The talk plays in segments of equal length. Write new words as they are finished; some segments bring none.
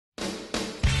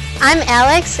I'm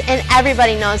Alex, and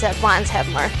everybody knows that blondes have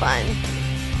more fun.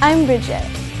 I'm Bridget.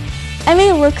 I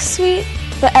may look sweet,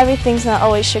 but everything's not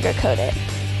always sugar-coated.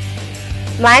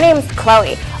 My name's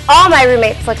Chloe. All my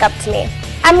roommates look up to me.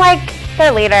 I'm like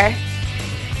their leader.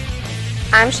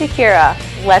 I'm Shakira.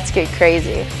 Let's get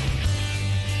crazy.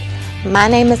 My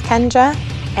name is Kendra,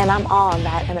 and I'm all on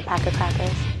that and a pack of crackers.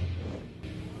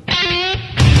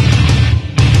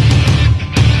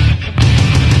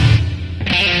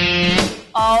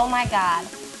 Oh my god.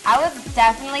 I was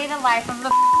definitely the life of the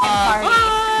party.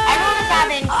 Everyone was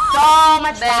having so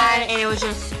much fun, and it was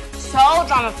just so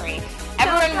drama-free.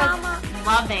 Everyone was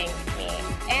loving me,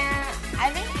 and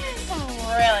I think I had some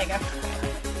really good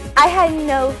fun. I had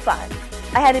no fun.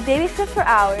 I had to babysit for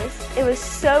hours. It was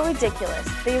so ridiculous.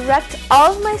 They wrecked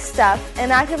all of my stuff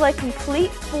and acted like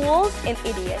complete fools and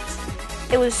idiots.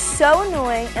 It was so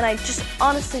annoying, and I just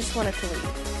honestly just wanted to leave.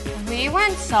 We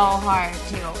went so hard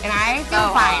too, and I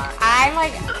feel fine.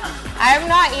 I'm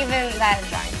not even that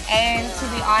drunk, and to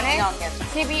be honest,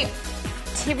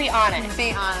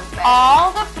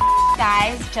 all the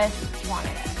guys just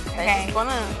wanted it. Okay,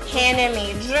 handing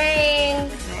me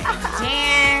drinks, and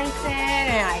dancing,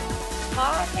 and like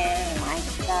talking my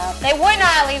stuff. They would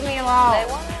not leave me alone.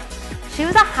 She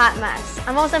was a hot mess.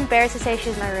 I'm almost embarrassed to say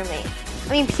she's my roommate.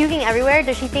 I mean, puking everywhere,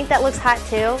 does she think that looks hot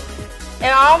too?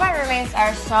 And all my roommates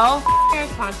are so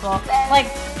irresponsible. Like,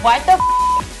 what the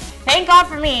Thank God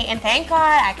for me, and thank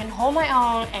God I can hold my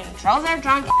own and drove their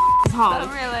drunk home. Oh,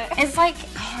 really? It's like,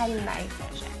 I had a nice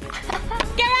vision.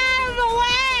 Get out of the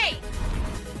way!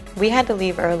 We had to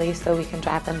leave early so we can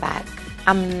drive them back.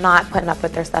 I'm not putting up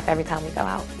with their stuff every time we go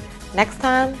out. Next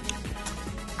time,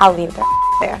 I'll leave their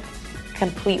there.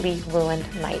 Completely ruined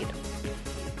night.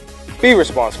 Be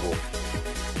responsible.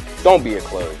 Don't be a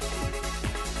Chloe.